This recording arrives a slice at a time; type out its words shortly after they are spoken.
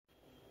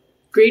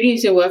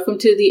Greetings and welcome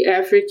to the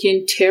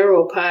African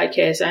Tarot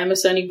Podcast. I'm a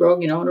Sunny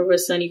Brogan, owner of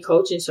Sunny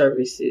Coaching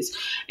Services,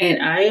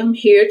 and I am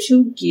here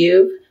to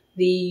give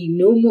the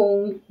new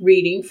moon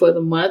reading for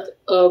the month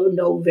of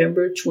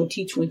November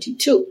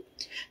 2022.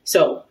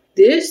 So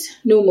this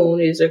new moon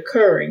is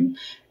occurring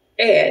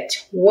at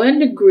 1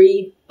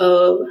 degree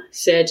of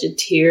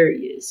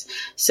Sagittarius.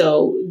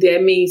 So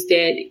that means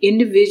that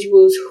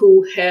individuals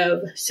who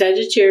have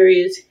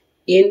Sagittarius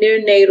in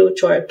their natal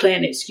chart,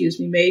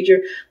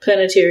 major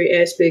planetary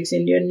aspects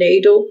in their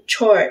natal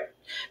chart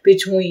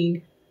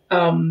between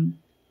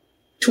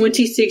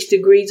 26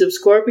 degrees of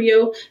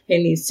Scorpio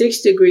and the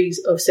 6 degrees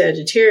of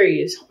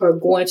Sagittarius are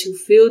going to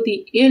feel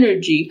the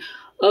energy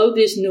of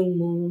this new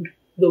moon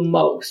the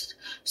most.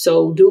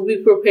 So do be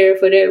prepared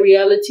for that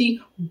reality,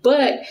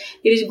 but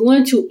it is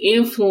going to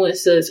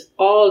influence us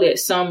all at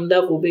some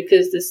level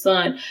because the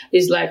sun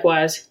is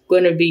likewise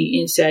going to be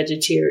in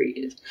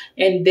Sagittarius.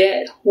 And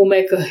that will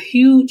make a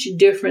huge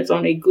difference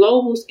on a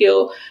global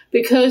scale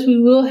because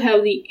we will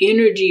have the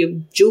energy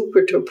of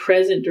Jupiter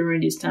present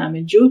during this time.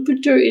 And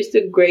Jupiter is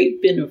the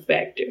great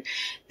benefactor.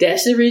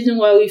 That's the reason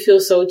why we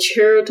feel so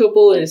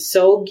charitable and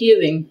so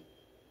giving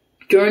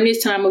during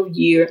this time of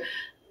year.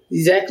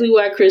 Exactly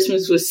why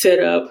Christmas was set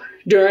up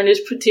during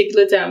this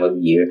particular time of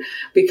year,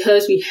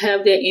 because we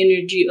have that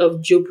energy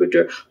of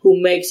Jupiter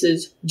who makes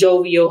us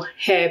jovial,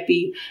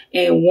 happy,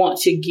 and want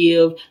to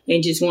give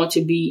and just want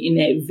to be in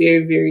that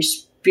very, very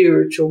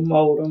spiritual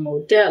mode or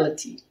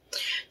modality.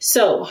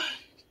 So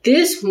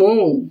this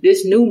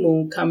new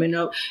moon coming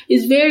up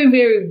is very,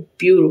 very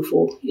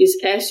beautiful.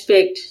 It's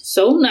aspect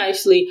so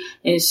nicely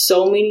in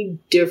so many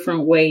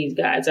different ways,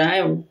 guys. I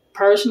am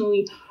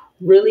personally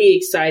really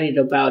excited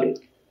about it.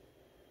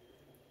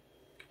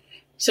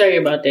 Sorry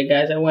about that,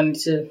 guys. I wanted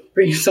to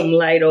bring some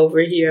light over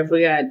here. I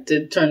forgot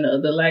to turn the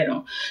other light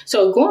on.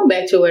 So going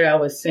back to what I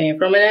was saying,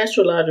 from an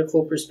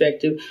astrological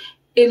perspective,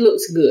 it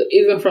looks good.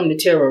 Even from the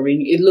tarot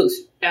reading, it looks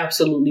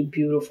absolutely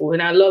beautiful.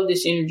 And I love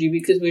this energy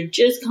because we're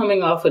just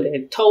coming off of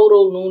that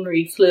total lunar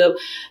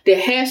eclipse that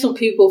has some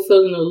people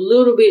feeling a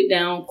little bit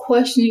down,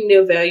 questioning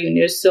their value and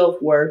their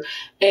self-worth.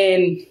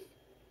 And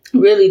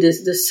really,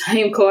 the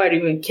same card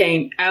even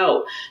came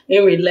out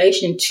in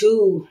relation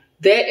to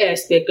that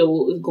aspect of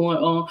what was going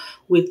on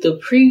with the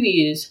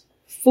previous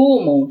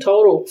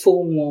total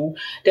full moon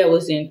that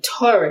was in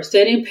Taurus.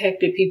 That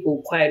impacted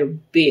people quite a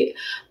bit.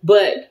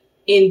 But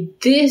in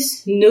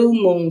this new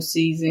moon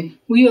season,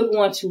 we are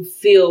going to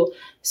feel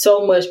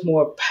so much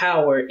more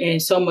power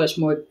and so much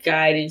more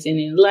guidance and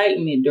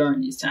enlightenment during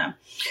this time.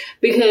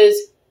 Because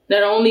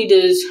not only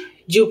does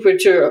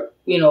Jupiter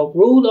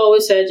rule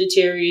over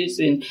Sagittarius,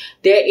 and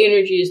that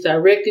energy is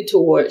directed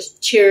towards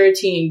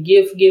charity and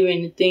gift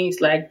giving and things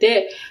like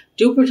that.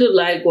 Jupiter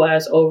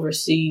likewise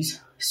oversees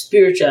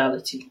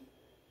spirituality,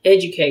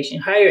 education,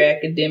 higher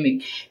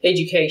academic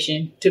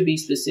education to be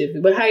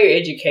specific, but higher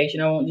education.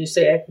 I won't just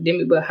say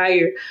academic, but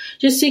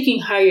just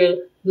seeking higher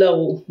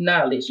level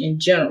knowledge in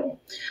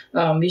general.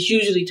 It's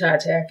usually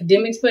tied to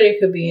academics, but it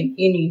could be in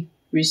any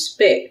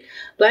respect.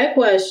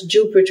 Likewise,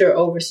 Jupiter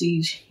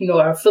oversees,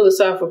 our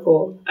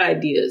philosophical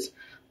ideas,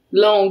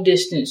 long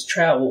distance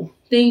travel,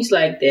 things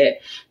like that.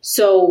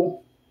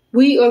 So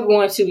we are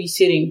going to be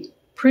sitting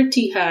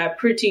pretty high,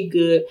 pretty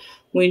good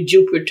when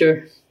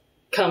Jupiter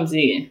comes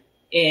in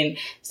and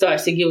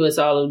starts to give us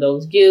all of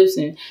those gifts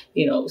and,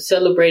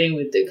 celebrating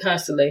with the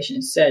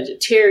constellation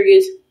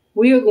Sagittarius.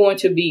 We are going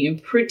to be in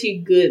pretty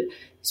good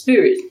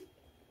spirits.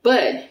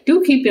 But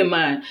do keep in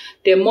mind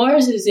that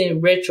Mars is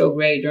in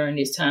retrograde during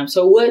this time.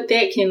 So what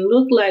that can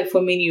look like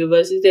for many of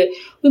us is that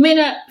we may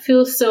not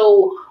feel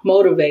so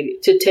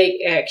motivated to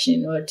take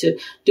action or to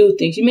do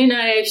things. You may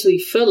not actually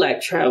feel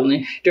like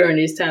traveling during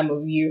this time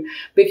of year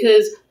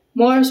because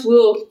Mars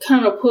will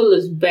kind of pull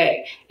us back.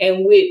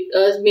 And with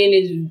us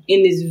being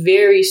in this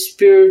very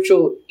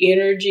spiritual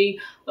energy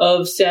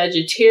of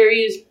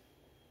Sagittarius,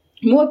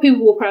 more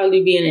people will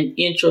probably be in an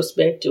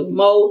introspective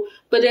mode,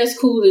 but that's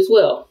cool as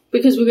well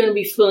because we're going to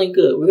be feeling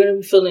good. We're going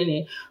to be feeling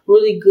in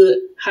really good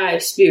high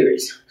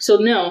spirits. So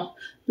now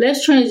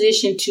let's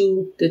transition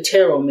to the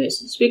tarot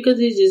message because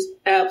it's just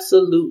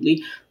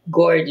absolutely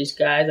gorgeous,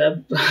 guys.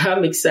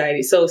 I'm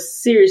excited. So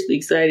seriously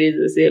excited,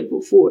 as I said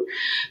before.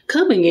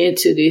 Coming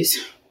into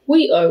this,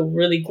 we are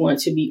really going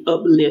to be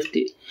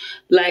uplifted.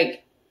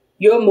 Like,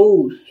 your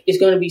mood is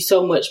going to be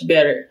so much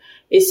better,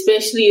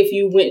 especially if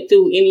you went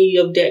through any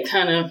of that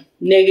kind of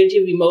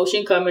negative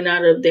emotion coming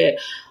out of that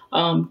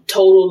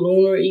total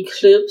lunar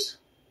eclipse.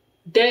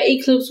 That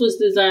eclipse was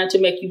designed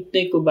to make you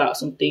think about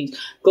some things,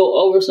 go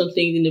over some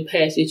things in the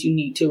past that you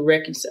need to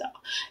reconcile.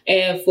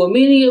 And for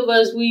many of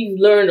us, we've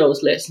learned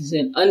those lessons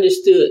and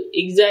understood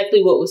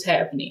exactly what was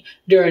happening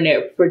during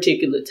that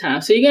particular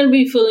time. So you're going to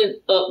be feeling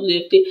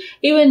uplifted,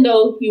 even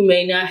though you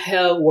may not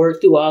have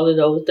worked through all of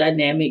those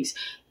dynamics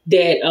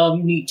that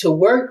you need to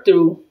work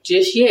through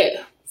just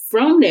yet.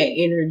 From that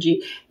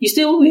energy, you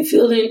still will be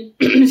feeling,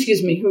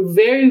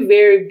 very,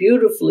 very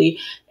beautifully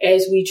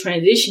as we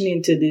transition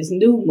into this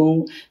new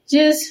moon,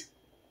 just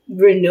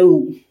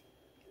renewed,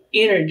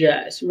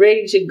 energized,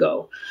 ready to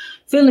go.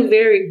 feeling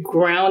very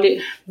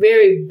grounded,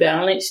 very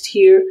balanced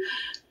here.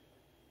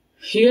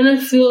 You're going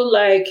to feel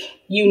like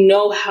you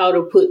know how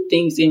to put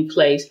things in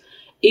place,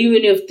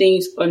 even if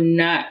things are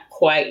not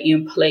quite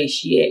in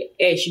place yet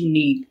as you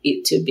need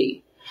it to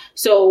be.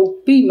 So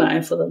be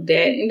mindful of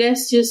that. And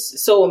that's just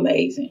so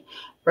amazing,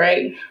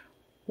 right?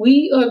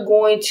 We are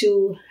going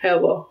to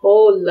have a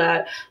whole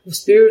lot of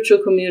spiritual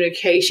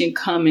communication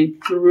coming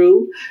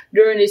through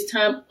during this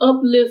time,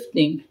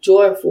 uplifting,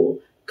 joyful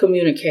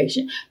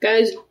communication.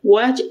 Guys,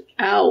 watch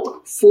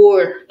out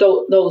for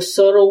those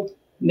subtle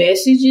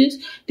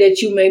messages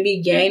that you may be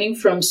gaining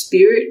from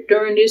spirit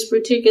during this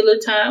particular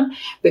time,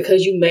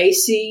 because you may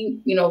see,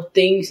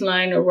 things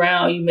lying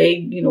around. You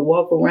may,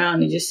 walk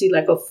around and just see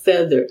like a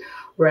feather,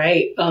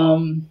 right?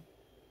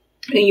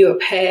 In your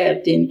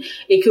path, and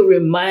it could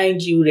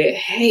remind you that,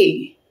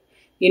 hey,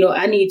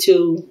 I need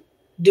to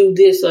do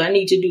this, or I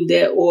need to do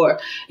that. Or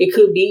it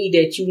could be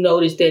that you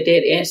notice that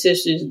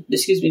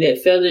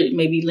that feather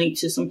may be linked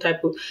to some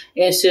type of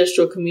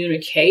ancestral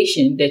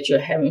communication that you're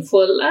having.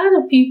 For a lot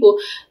of people,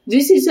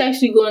 this is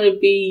actually going to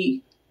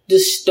be the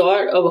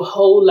start of a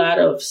whole lot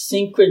of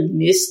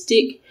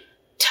synchronistic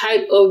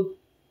type of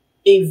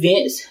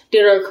events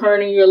that are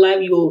occurring in your life.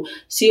 You'll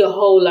see a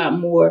whole lot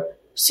more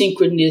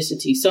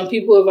synchronicity. Some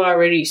people have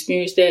already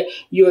experienced that.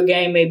 Your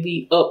game may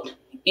be up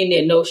in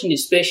that notion,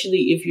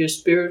 especially if you're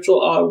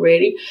spiritual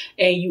already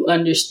and you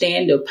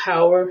understand the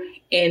power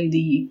and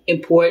the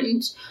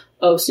importance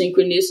of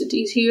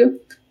synchronicities here.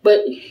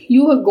 But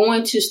you are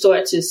going to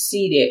start to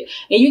see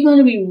that, and you're going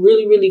to be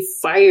really, really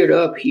fired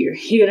up here.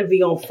 You're going to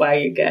be on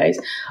fire, guys,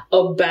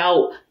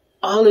 about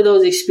all of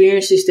those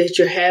experiences that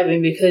you're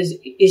having, because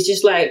it's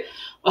just like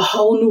a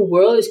whole new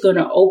world is going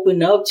to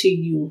open up to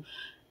you.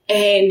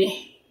 And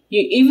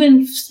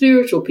even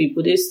spiritual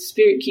people, this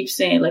spirit keeps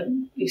saying, like,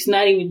 it's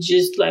not even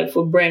just like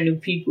for brand new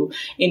people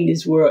in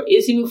this world.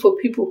 It's even for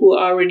people who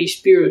are already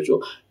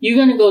spiritual. You're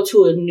going to go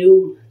to a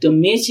new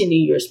dimension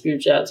in your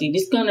spirituality.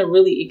 It's going to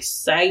really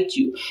excite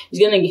you. It's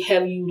going to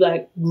have you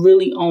like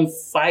really on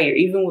fire.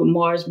 Even with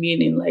Mars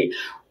being in like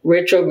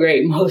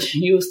retrograde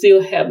motion, you'll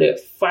still have that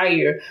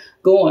fire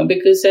going,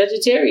 because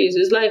Sagittarius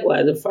is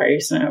likewise a fire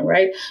sign,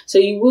 right? So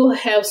you will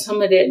have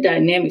some of that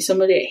dynamic,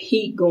 some of that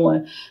heat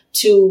going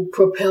to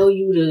propel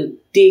you to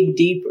dig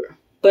deeper.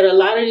 But a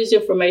lot of this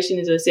information,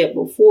 as I said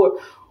before,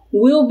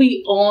 will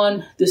be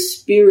on the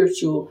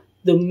spiritual,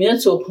 the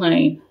mental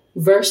plane,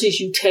 versus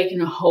you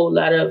taking a whole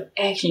lot of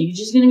action. You're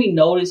just going to be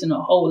noticing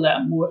a whole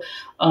lot more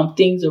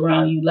things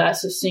around you,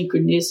 lots of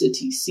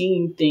synchronicity,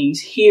 seeing things,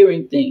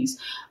 hearing things.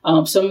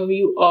 Some of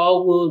you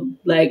all will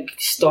like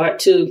start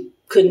to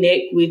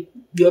connect with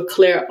your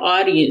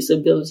clairaudience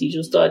abilities.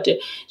 You'll start to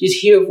just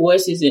hear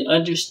voices and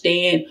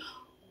understand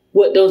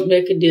what those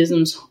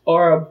mechanisms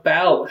are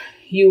about.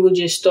 You will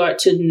just start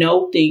to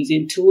know things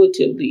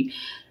intuitively.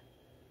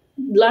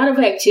 A lot of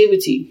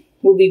activity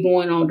will be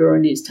going on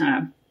during this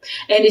time.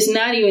 And it's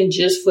not even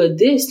just for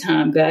this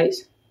time,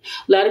 guys.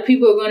 A lot of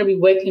people are going to be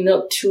waking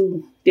up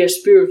to their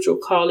spiritual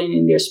calling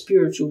and their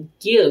spiritual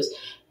gifts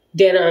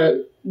that are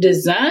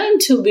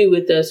designed to be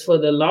with us for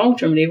the long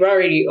term. They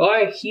already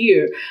are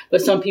here,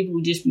 but some people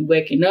will just be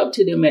waking up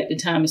to them at the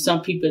time. And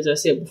some people, as I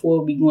said before,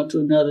 will be going to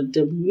another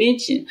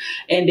dimension,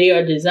 and they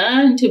are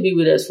designed to be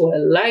with us for a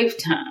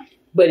lifetime.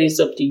 But it's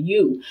up to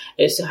you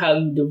as to how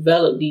you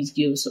develop these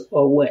gifts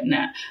or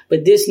whatnot.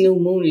 But this new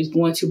moon is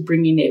going to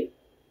bring in that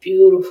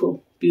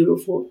beautiful,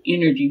 beautiful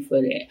energy for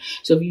that.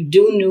 So if you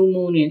do new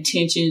moon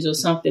intentions or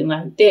something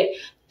like that,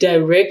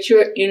 direct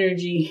your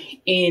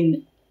energy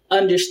in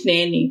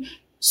understanding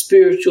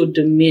spiritual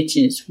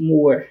dimensions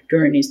more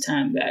during this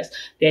time, guys.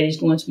 That is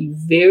going to be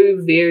very,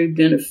 very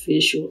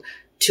beneficial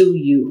to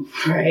you,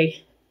 right?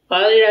 All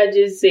that I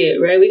just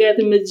said, right? We got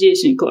the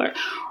Magician card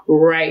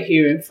right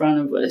here in front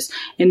of us.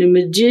 And the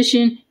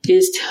Magician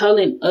is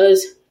telling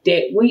us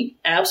that we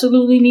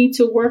absolutely need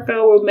to work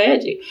our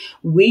magic.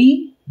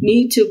 We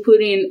need to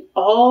put in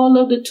all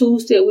of the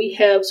tools that we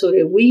have so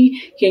that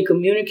we can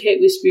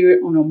communicate with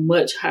spirit on a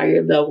much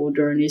higher level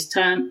during this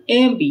time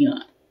and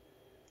beyond.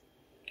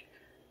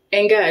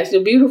 And guys, the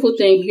beautiful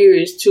thing here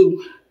is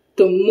too,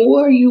 the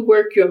more you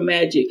work your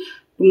magic,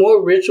 the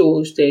more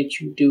rituals that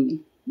you do,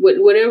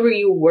 whatever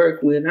you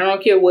work with, I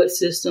don't care what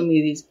system it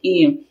is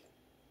in.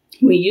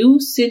 When you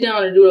sit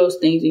down and do those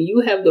things and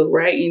you have the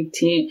right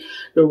intent,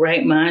 the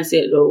right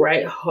mindset, the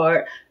right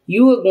heart,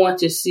 you are going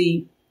to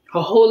see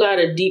a whole lot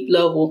of deep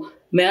level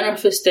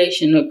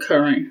manifestation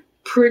occurring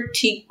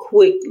pretty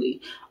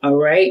quickly. All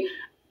right.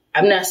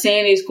 I'm not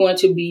saying it's going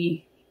to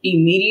be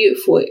immediate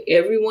for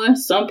everyone.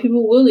 Some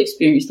people will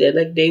experience that.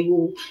 Like they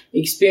will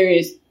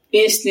experience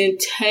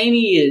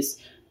instantaneous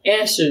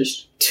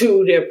answers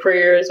to their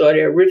prayers or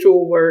their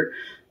ritual work,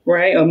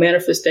 right? Or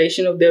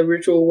manifestation of their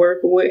ritual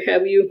work or what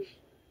have you.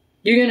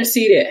 You're going to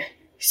see that.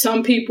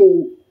 Some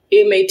people,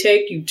 it may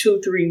take you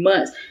 2-3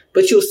 months,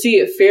 but you'll see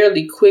it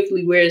fairly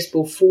quickly, whereas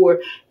before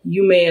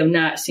you may have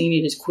not seen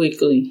it as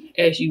quickly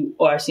as you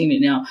are seeing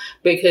it now,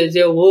 because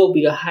there will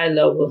be a high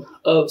level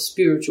of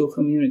spiritual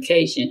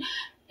communication.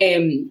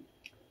 And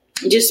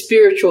just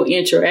spiritual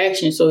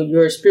interaction. So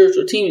your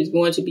spiritual team is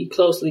going to be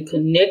closely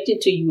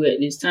connected to you at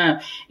this time.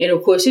 And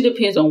of course, it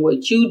depends on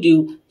what you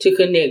do to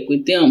connect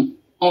with them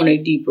on a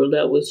deeper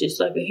level. It's just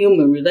like a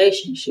human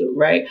relationship,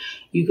 right?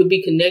 You could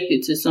be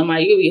connected to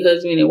somebody. You could be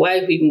husband and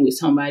wife even with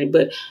somebody.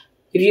 But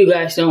if you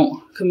guys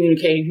don't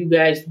communicate, if you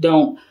guys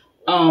don't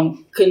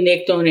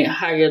connect on that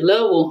higher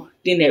level,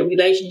 then that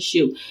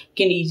relationship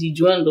can easily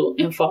dwindle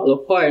and fall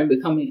apart and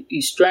become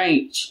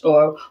estranged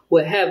or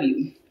what have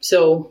you.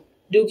 So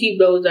do keep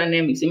those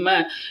dynamics in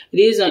mind. It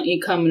is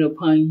incumbent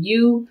upon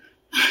you.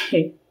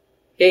 Hey,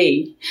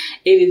 it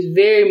is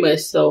very much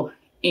so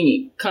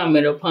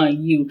incumbent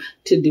upon you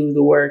to do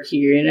the work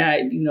here. And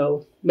I,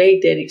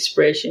 made that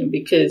expression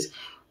because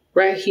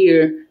right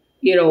here,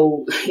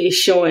 it's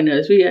showing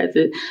us, we got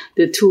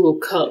the Two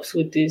of Cups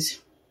with this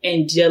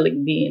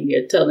angelic being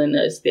there telling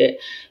us that,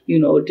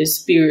 the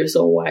spirits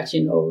are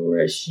watching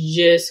over us,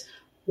 just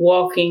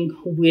walking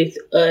with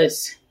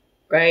us,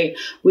 right?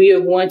 We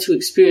are going to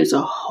experience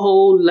a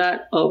whole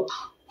lot of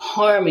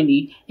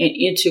harmony and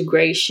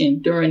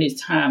integration during this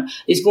time.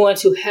 It's going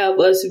to have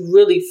us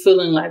really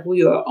feeling like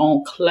we are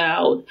on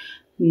cloud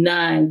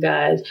 9,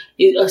 guys.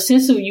 It's a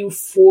sense of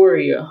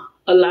euphoria.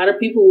 A lot of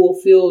people will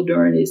feel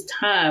during this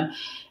time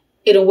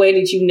in a way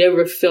that you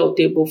never felt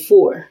it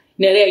before.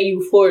 Now, that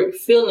euphoric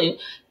feeling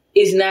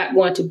is not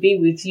going to be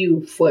with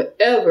you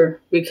forever,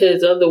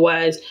 because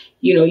otherwise,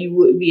 you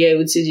wouldn't be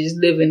able to just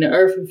live in the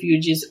earth if you're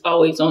just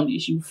always on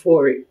this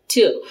euphoric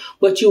tip.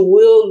 But you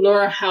will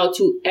learn how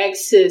to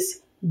access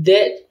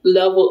that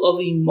level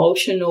of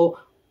emotional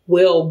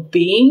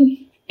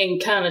well-being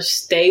and kind of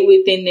stay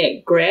within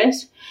that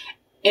grasp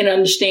and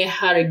understand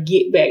how to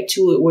get back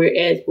to it.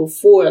 Whereas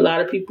before, a lot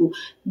of people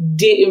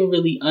didn't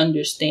really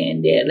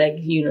understand that. Like,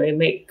 it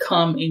may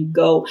come and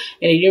go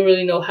and they didn't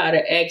really know how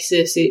to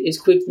access it as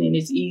quickly and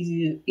as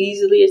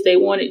easily as they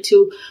wanted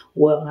to.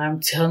 Well, I'm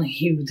telling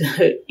you,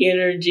 the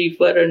energy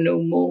for the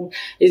new moon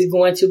is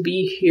going to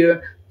be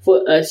here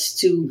for us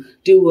to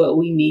do what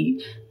we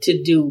need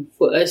to do,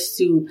 for us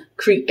to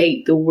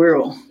create the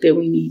world that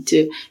we need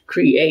to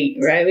create,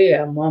 right? We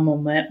got Mama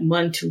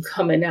Muntu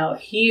coming out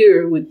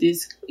here with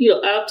this,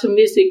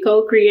 optimistic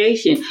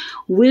co-creation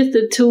with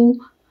the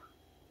Two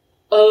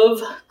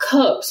of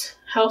Cups.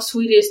 How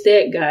sweet is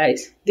that,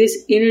 guys?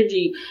 This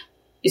energy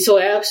is so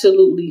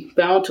absolutely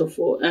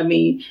bountiful. I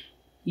mean,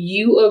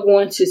 you are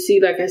going to see,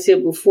 like I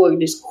said before,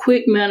 this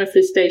quick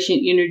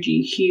manifestation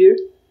energy here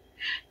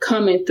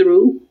coming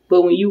through.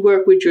 But when you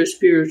work with your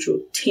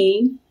spiritual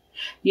team,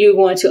 you're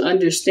going to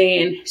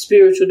understand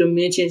spiritual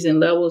dimensions and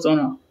levels on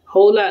a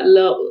whole lot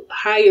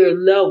higher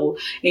level.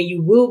 And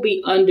you will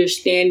be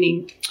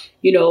understanding,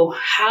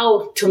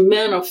 how to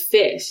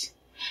manifest.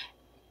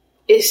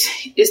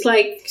 It's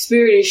like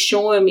Spirit is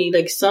showing me,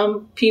 like,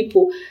 some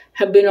people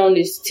have been on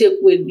this tip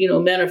with,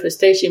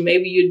 manifestation.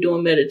 Maybe you're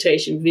doing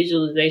meditation,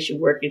 visualization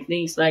work and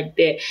things like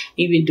that.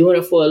 You've been doing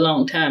it for a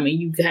long time and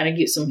you kind of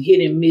get some hit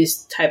and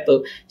miss type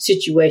of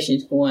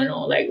situations going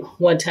on. Like,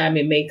 one time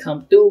it may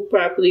come through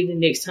properly, the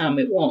next time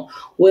it won't.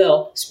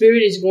 Well,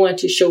 Spirit is going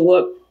to show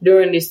up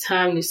during this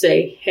time to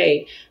say,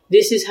 hey,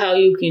 this is how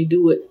you can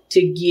do it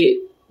to get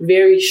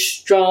very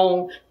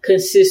strong,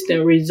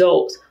 consistent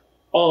results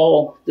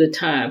all the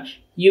time.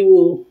 You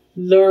will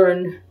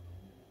learn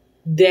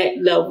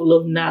that level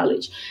of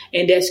knowledge.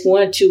 And that's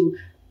going to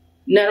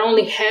not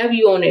only have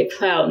you on that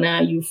cloud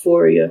 9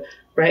 euphoria,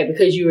 right?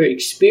 Because you are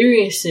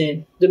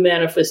experiencing the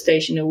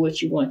manifestation of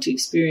what you want to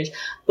experience.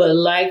 But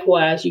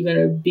likewise, you're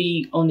going to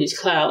be on this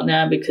cloud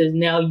 9 because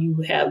now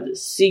you have the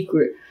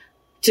secret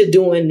to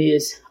doing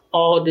this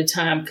all the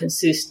time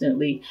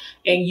consistently.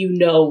 And you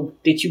know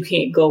that you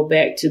can't go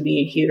back to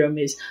being hit or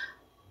miss.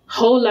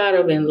 Whole lot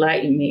of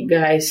enlightenment,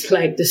 guys.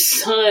 Like, the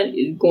sun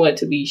is going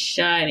to be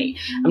shining.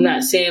 I'm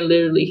not saying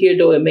literally here,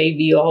 though it may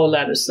be a whole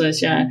lot of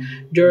sunshine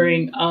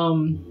during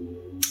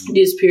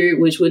this period,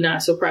 which would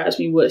not surprise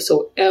me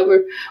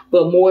whatsoever.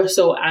 But more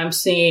so, I'm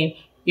saying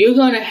you're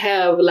going to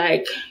have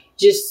like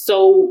just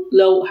so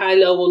high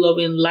level of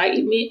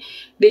enlightenment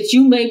that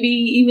you may be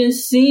even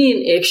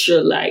seeing extra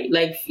light.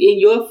 Like, in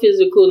your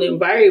physical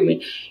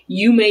environment,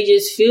 you may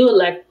just feel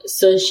like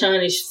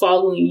sunshine is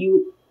following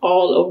you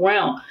all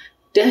around.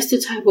 That's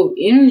the type of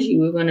energy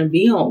we're going to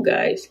be on,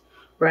 guys,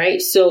 right?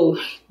 So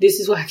this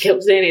is why I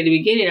kept saying at the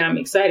beginning, I'm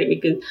excited,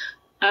 because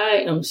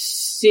I am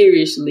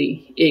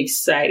seriously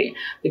excited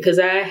because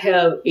I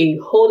have a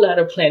whole lot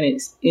of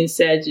planets in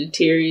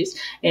Sagittarius,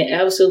 and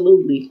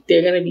absolutely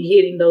they're going to be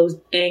hitting those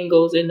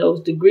angles and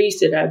those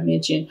degrees that I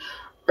mentioned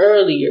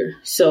earlier.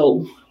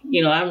 So,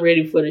 I'm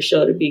ready for the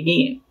show to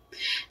begin.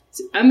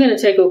 I'm going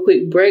to take a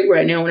quick break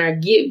right now. When I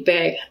get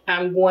back,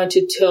 I'm going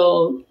to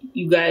tell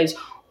you guys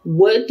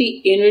what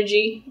the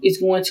energy is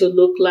going to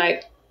look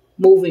like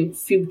moving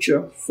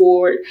future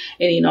forward,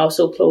 and then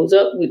also close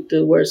up with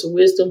the words of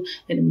wisdom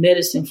and the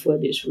medicine for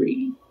this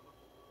reading.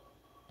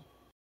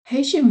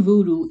 Haitian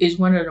voodoo is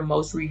one of the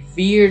most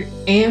revered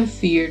and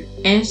feared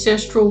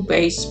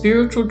ancestral-based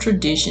spiritual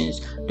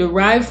traditions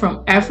derived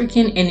from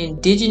African and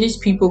indigenous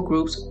people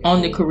groups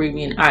on the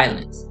Caribbean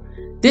islands.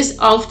 This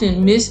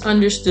often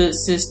misunderstood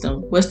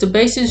system was the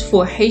basis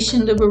for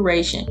Haitian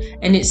liberation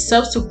and its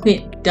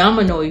subsequent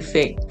domino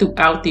effect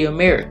throughout the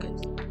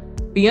Americas.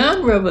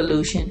 Beyond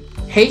revolution,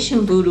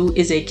 Haitian voodoo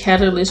is a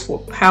catalyst for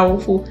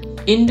powerful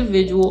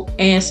individual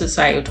and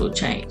societal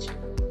change.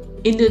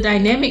 In the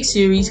dynamic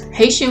series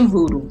Haitian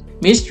Voodoo,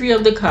 Mystery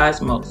of the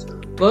Cosmos,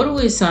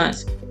 Vodou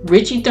Essence,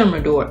 Richie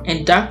Thermidor,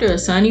 and Dr.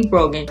 Asani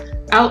Brogan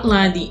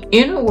outline the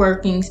inner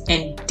workings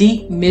and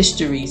deep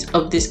mysteries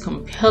of this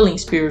compelling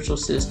spiritual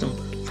system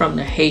from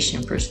the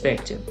Haitian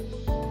perspective.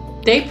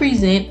 They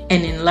present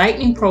an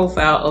enlightening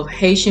profile of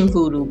Haitian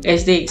voodoo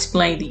as they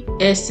explain the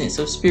essence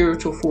of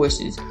spiritual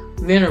forces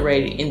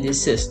venerated in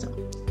this system.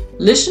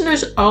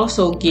 Listeners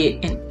also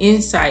get an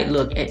inside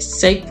look at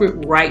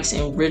sacred rites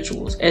and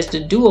rituals as the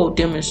duo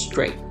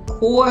demonstrate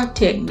core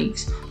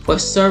techniques for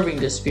serving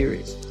the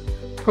spirits,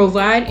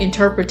 provide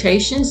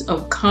interpretations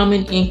of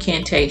common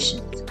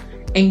incantations,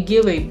 and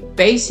give a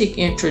basic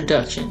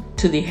introduction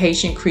to the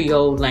Haitian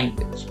Creole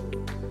language.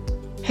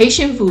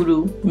 Haitian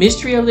Voodoo,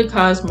 Mystery of the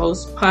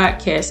Cosmos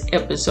podcast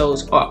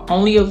episodes are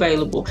only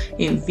available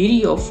in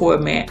video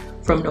format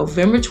from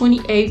November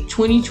 28,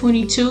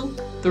 2022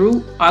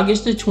 through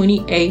August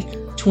 28,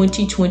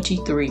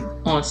 2023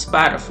 on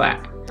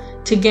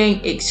Spotify. To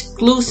gain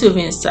exclusive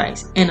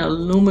insights and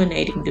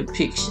illuminating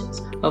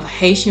depictions of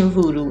Haitian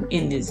Voodoo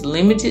in this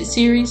limited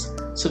series,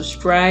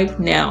 subscribe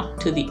now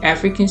to the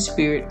African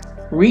Spirit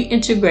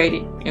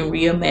Reintegrated and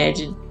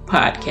Reimagined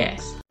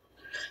podcast.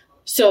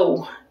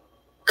 So,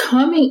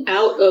 coming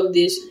out of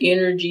this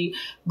energy,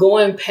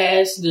 going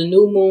past the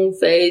new moon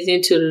phase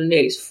into the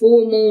next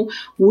full moon,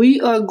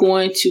 we are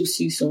going to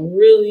see some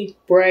really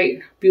bright,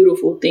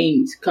 beautiful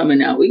things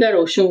coming out. We got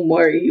Oshun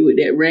Mori here with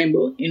that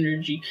rainbow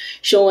energy,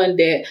 showing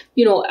that,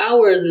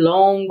 our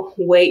long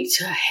wait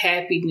to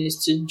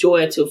happiness, to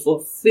joy, to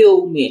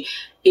fulfillment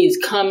is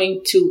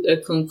coming to a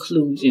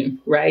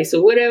conclusion, right?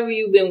 So whatever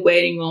you've been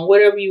waiting on,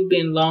 whatever you've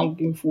been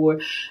longing for,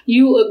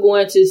 you are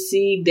going to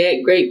see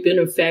that great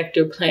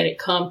benefactor planet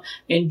come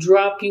and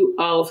drop you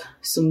off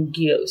some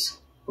gifts.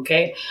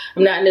 Okay,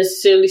 I'm not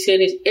necessarily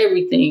saying it's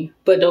everything,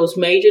 but those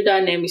major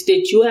dynamics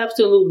that you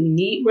absolutely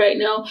need right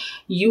now,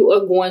 you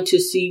are going to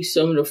see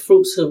some of the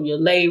fruits of your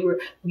labor.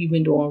 We've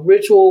been doing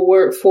ritual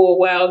work for a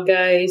while,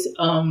 guys.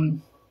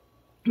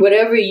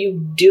 Whatever you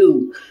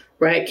do,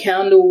 right?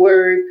 Candle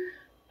work,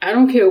 I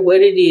don't care what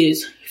it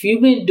is. If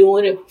you've been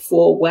doing it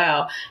for a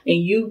while and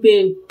you've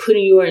been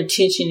putting your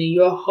intention and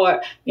your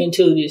heart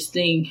into this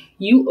thing,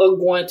 you are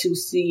going to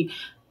see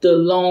the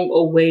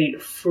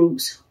long-awaited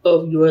fruits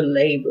of your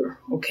labor,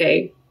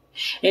 okay?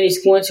 And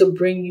it's going to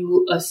bring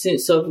you a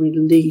sense of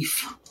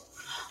relief,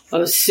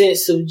 a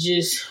sense of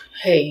just,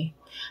 hey,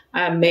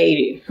 I made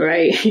it,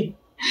 right?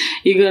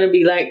 You're going to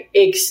be like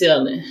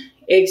exhaling,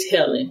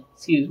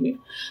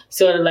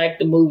 sort of like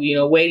the movie,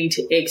 waiting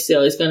to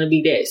exhale. It's going to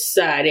be that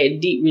sigh, that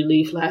deep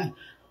relief, like,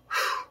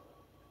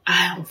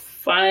 I am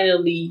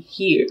finally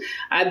here.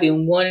 I've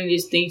been wanting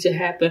this thing to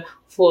happen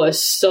for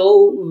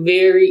so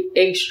very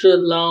extra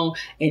long,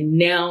 and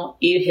now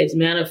it has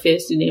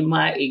manifested in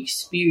my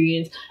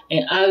experience.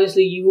 And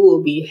obviously you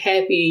will be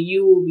happy and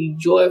you will be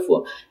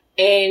joyful,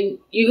 and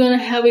you're going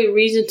to have a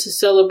reason to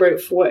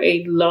celebrate for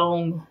a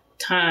long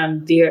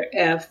time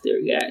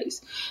thereafter,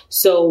 guys.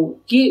 So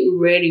get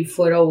ready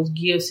for those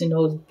gifts and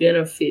those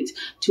benefits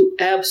to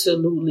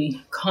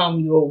absolutely come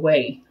your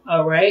way.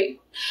 All right.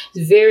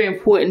 It's very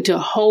important to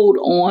hold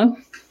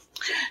on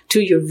to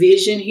your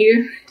vision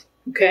here.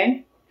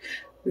 Okay.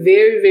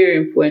 Very, very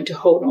important to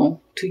hold on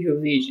to your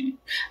vision.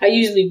 I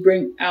usually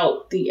bring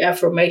out the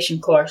affirmation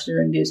cards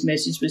during this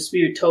message, but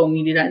Spirit told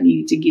me that I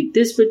needed to get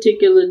this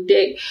particular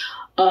deck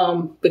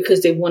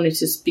because they wanted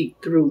to speak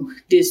through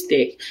this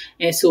deck.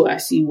 And so I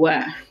see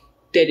why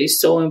that is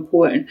so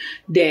important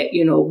that,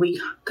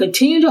 we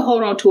continue to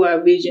hold on to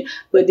our vision,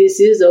 but this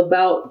is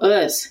about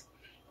us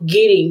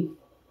getting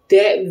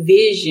that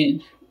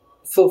vision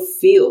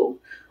fulfilled.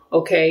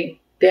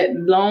 Okay. That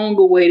long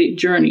awaited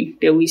journey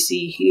that we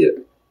see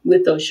here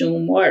with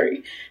Oshun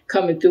Mori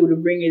coming through to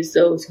bring us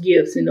those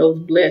gifts and those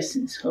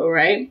blessings. All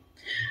right.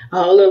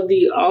 All of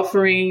the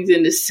offerings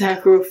and the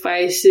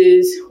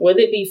sacrifices, whether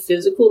it be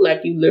physical,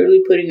 like you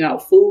literally putting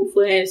out food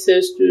for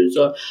ancestors,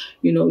 or,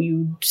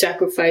 you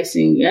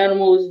sacrificing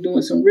animals,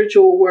 doing some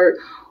ritual work,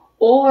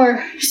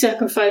 or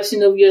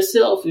sacrificing of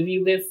yourself. If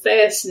you've been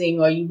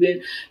fasting or you've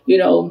been,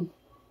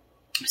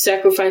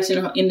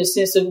 sacrificing in the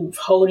sense of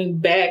holding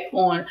back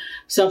on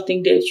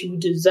something that you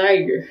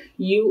desire,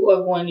 you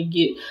are going to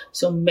get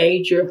some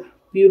major,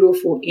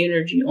 beautiful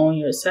energy on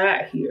your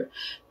side here.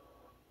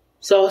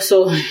 It's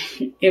also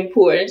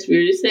important,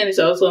 Spirit is saying, it's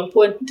also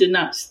important to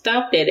not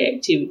stop that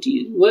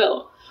activity as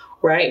well,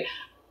 right?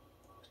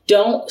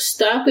 Don't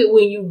stop it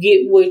when you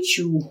get what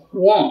you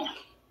want,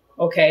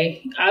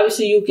 okay?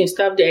 Obviously, you can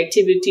stop the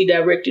activity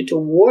directed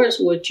towards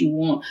what you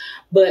want,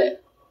 but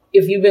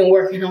if you've been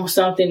working on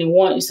something and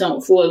wanting something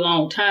for a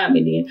long time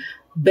and then,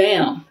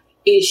 bam,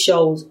 it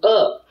shows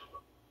up,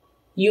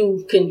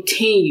 you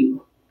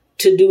continue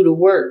to do the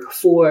work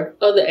for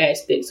other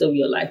aspects of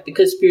your life,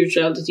 because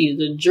spirituality is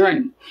a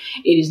journey.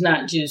 It is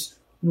not just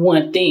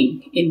one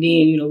thing. And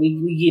then,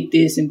 we get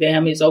this and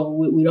bam, it's over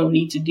with. We don't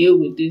need to deal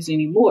with this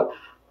anymore.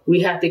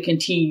 We have to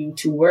continue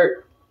to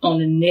work on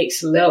the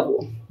next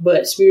level.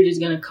 But Spirit is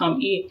going to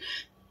come in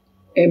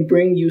and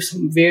bring you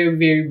some very,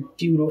 very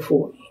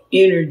beautiful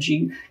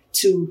energy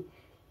to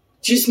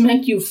just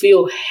make you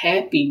feel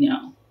happy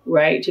now,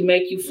 right? To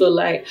make you feel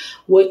like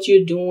what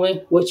you're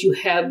doing, what you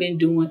have been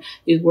doing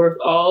is worth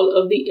all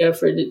of the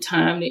effort, the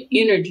time, the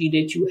energy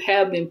that you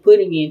have been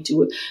putting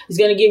into it. It's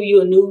going to give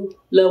you a new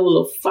level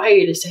of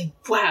fire to say,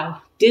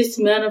 wow, this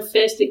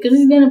manifested, because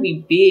it's going to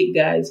be big,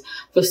 guys,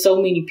 for so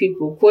many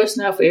people. Of course,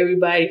 not for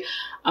everybody.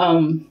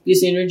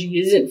 This energy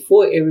isn't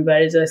for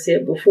everybody, as I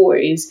said before.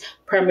 It's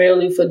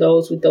primarily for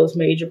those with those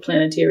major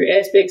planetary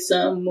aspects,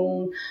 sun,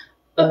 moon,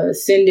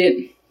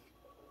 ascendant,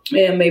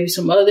 and maybe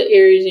some other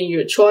areas in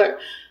your chart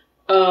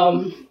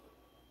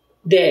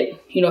that,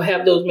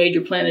 have those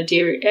major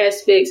planetary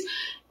aspects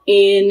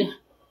in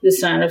the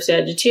sign of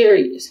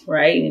Sagittarius,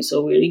 right? And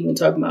so we're even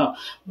talking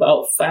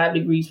about 5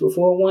 degrees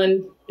before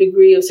 1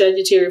 degree of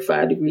Sagittarius,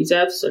 5 degrees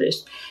after. So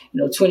that's,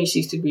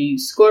 26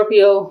 degrees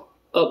Scorpio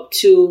up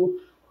to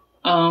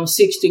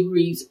 6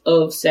 degrees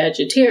of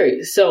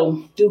Sagittarius.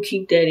 So do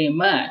keep that in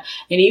mind.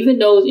 And even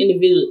those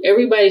individuals,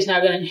 everybody's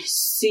not going to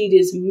see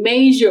this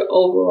major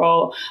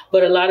overall,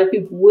 but a lot of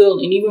people will.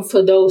 And even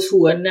for those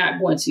who are not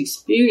going to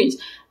experience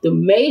the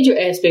major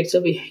aspects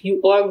of it,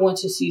 you are going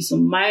to see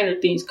some minor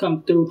things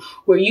come through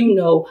where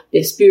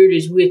that Spirit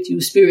is with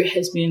you. Spirit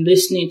has been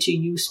listening to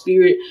you.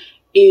 Spirit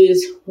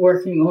is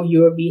working on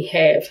your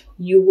behalf.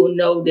 You will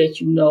know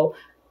that you know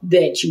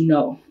that you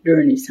know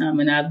during this time.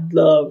 And I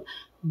love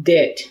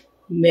that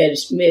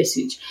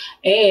message.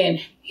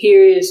 And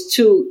here is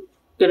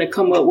going to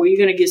come up where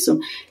you're going to get some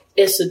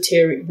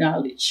esoteric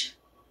knowledge,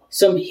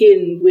 some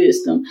hidden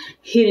wisdom,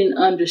 hidden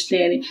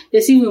understanding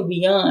that's even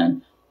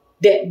beyond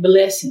that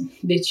blessing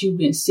that you've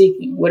been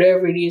seeking,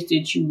 whatever it is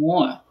that you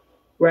want,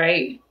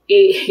 right?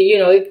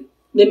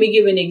 Let me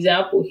give an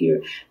example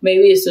here.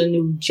 Maybe it's a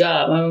new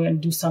job. I'm going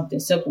to do something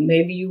simple.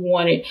 Maybe you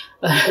wanted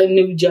a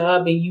new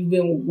job and you've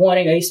been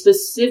wanting a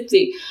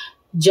specific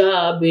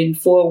job and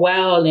for a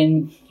while,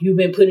 and you've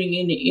been putting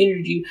in the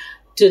energy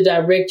to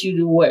direct you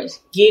towards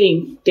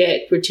getting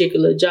that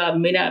particular job. It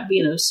may not be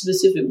in a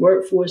specific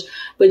workforce,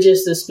 but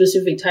just a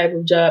specific type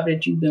of job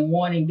that you've been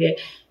wanting that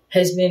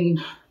has been,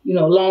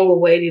 long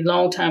awaited,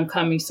 long time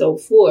coming, so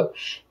forth.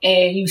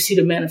 And you see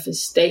the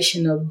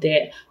manifestation of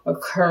that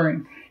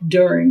occurring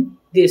during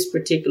this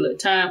particular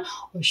time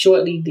or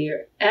shortly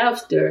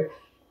thereafter.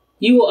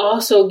 You will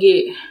also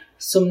get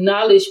some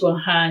knowledge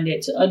behind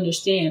it to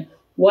understand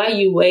why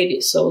you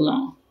waited so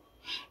long,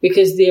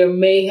 because there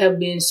may have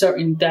been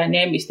certain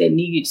dynamics that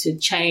needed to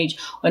change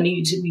or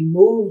needed to be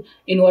moved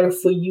in order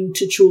for you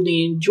to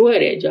truly enjoy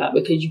that job,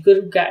 because you could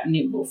have gotten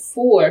it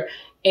before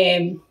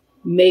and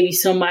maybe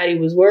somebody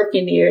was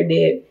working there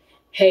that,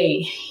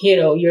 hey,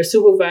 your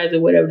supervisor,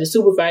 the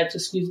supervisor,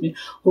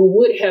 who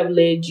would have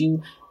led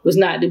you was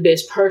not the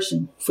best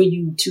person for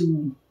you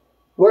to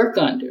work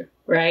under,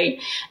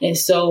 right? And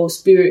so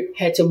Spirit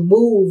had to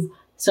move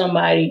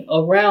somebody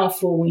around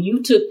for when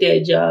you took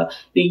that job,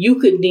 then you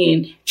could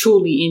then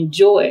truly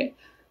enjoy it,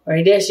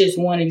 right? That's just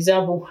one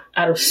example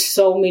out of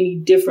so many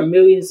different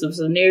millions of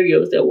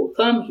scenarios that will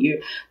come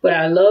here. But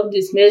I love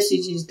this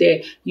message is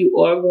that you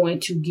are going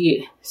to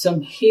get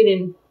some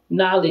hidden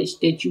knowledge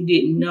that you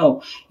didn't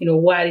know.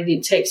 Why did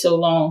it take so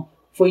long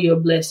for your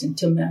blessing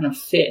to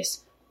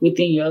manifest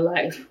within your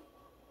life?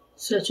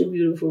 Such a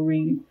beautiful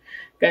reading.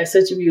 Guys,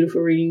 such a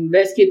beautiful reading.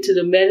 Let's get to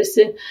the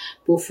medicine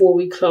before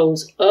we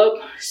close up.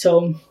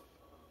 So,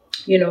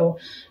 know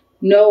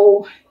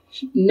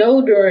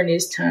during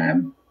this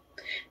time,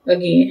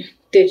 again,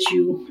 that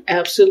you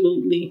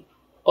absolutely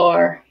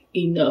are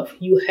enough.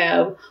 You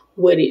have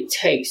what it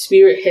takes.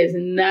 Spirit has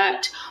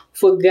not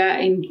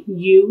forgotten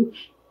you.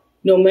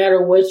 No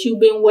matter what you've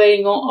been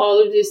waiting on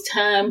all of this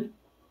time,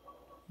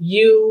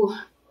 you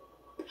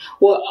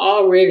were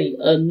already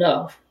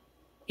enough.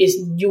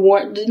 You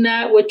weren't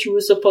denied what you were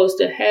supposed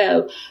to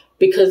have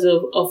because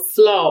of a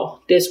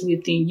flaw that's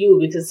within you.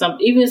 Because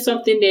even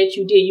something that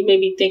you did, you may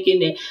be thinking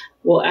that,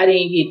 well, I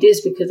didn't get this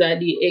because I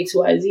did X,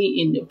 Y,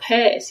 Z in the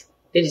past.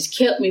 That has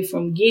kept me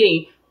from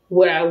getting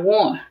what I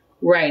want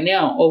right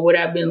now or what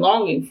I've been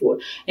longing for.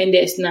 And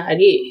that's not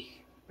it,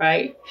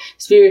 right?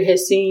 Spirit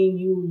has seen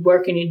you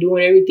working and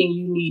doing everything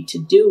you need to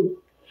do.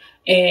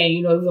 And,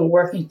 even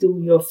working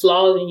through your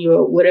flaws and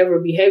your whatever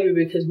behavior,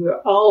 because we're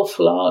all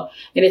flawed.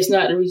 And it's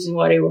not the reason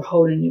why they were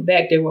holding it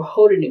back. They were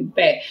holding it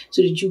back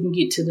so that you can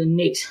get to the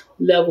next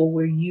level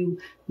where you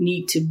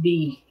need to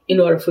be in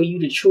order for you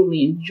to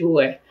truly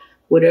enjoy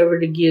whatever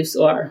the gifts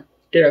are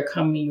that are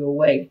coming your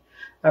way.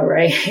 All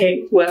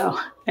right. Wow.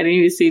 I didn't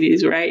even see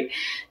this, right?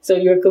 So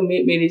your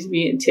commitment is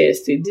being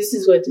tested. This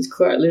is what this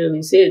card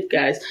literally says,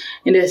 guys.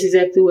 And that's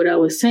exactly what I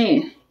was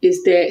saying,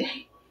 is that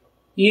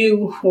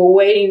you were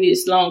waiting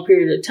this long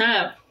period of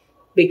time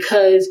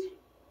because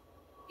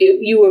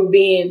you were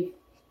being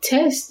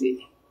tested,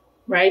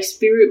 right?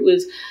 Spirit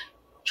was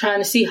trying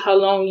to see how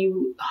long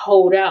you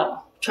hold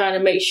out, trying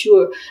to make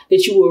sure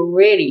that you were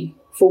ready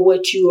for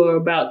what you are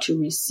about to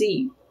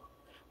receive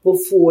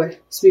before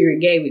Spirit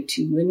gave it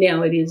to you. And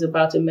now it is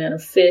about to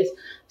manifest.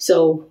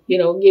 So,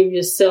 give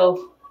yourself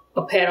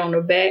a pat on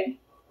the back.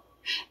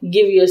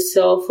 Give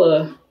yourself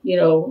a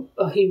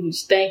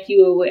huge thank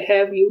you or what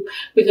have you,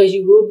 because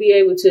you will be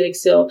able to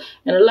excel.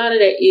 And a lot of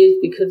that is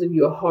because of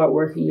your hard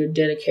work and your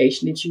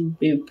dedication that you've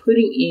been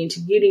putting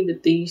into getting the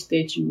things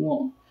that you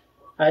want.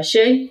 Ashe?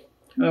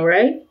 All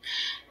right.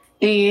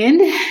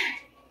 And,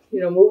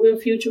 moving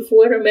future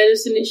forward, our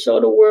medicine is show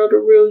the world the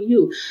real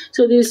you.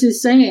 So this is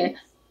saying,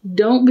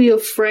 don't be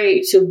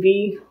afraid to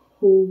be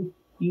who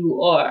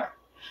you are.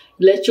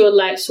 Let your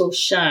light so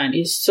shine.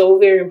 It's so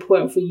very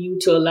important for you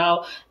to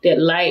allow that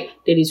light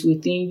that is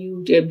within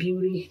you, that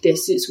beauty that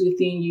sits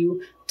within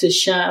you, to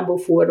shine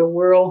before the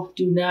world.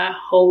 Do not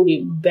hold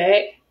it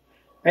back.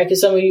 Right?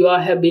 Because some of you all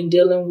have been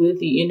dealing with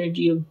the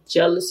energy of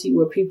jealousy,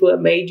 where people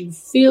have made you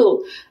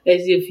feel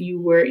as if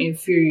you were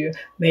inferior.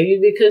 Maybe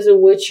because of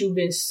what you've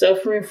been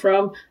suffering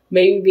from.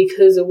 Maybe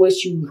because of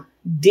what you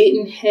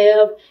didn't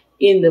have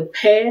in the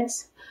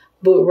past.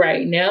 But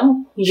right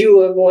now,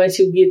 you are going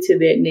to get to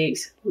that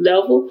next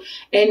level.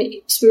 And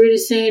Spirit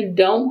is saying,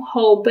 don't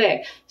hold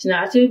back. It's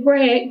not to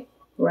brag,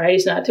 right?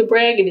 It's not to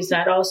brag. And it's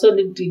not also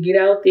to get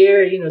out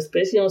there,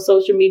 especially on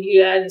social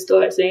media, guys, and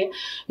start saying,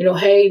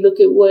 hey, look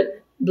at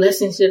what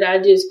blessings that I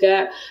just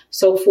got,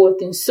 so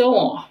forth and so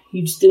on.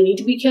 You still need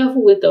to be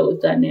careful with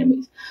those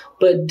dynamics.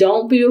 But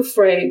don't be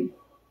afraid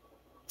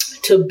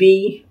to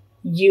be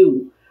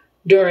you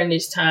during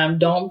this time.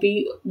 Don't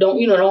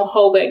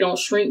hold back. Don't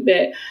shrink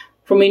back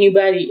from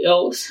anybody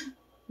else,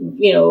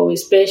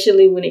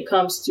 especially when it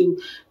comes to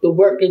the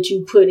work that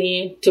you put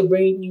in to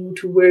bring you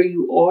to where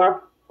you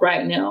are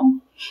right now.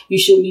 You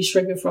shouldn't be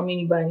shrinking from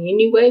anybody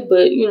anyway,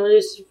 but,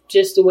 it's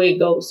just the way it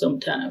goes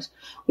sometimes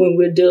when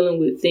we're dealing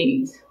with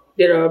things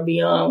that are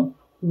beyond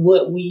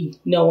what we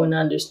know and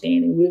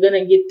understand. And we're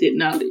going to get that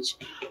knowledge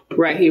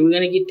right here. We're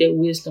going to get that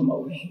wisdom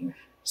over here.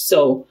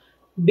 So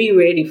be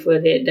ready for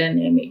that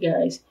dynamic,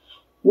 guys.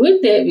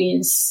 With that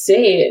being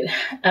said,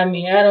 I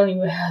don't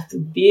even have to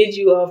bid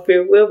you all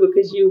farewell,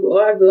 because you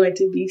are going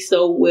to be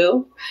so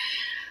well.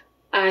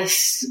 I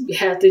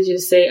have to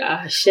just say,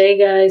 Ashe,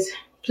 guys.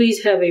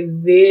 Please have a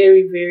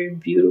very, very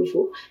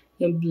beautiful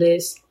and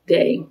blessed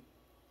day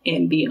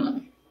and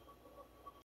beyond.